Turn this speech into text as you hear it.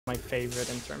my favorite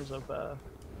in terms of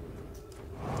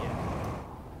yeah.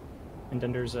 And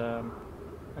then there's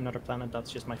another planet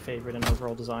that's just my favorite in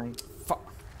overall design.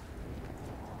 Fuck.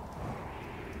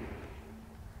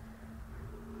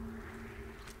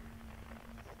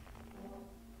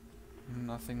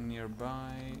 Nothing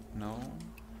nearby. No.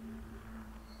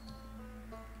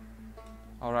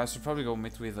 Alright, I should probably go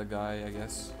meet with a guy, I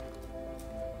guess.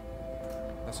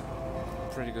 That's a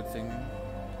pretty good thing.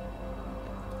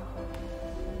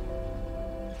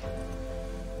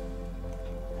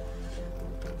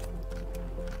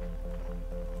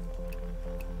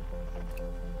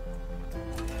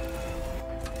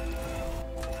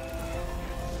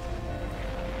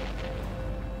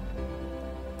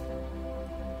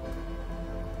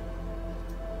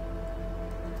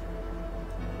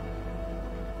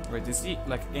 Wait, is he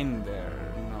like in there?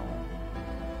 No.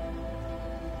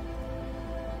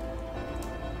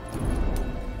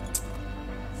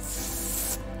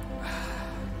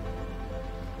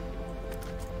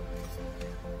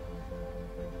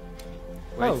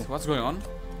 Wait, Oh. what's going on?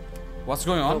 What's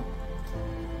going on? Oh.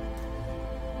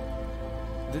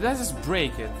 Did I just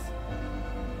break it?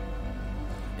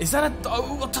 Is that a...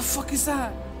 Oh, what the fuck is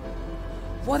that?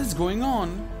 What is going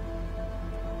on?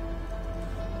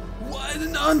 What?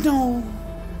 No, no!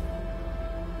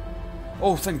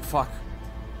 Oh, thank fuck.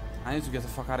 I need to get the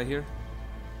fuck out of here.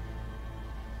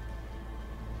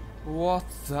 What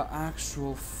the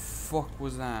actual fuck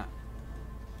was that?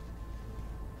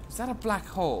 Is that a black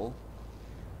hole?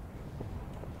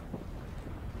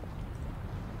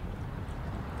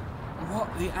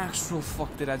 What the actual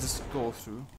fuck did I just go through?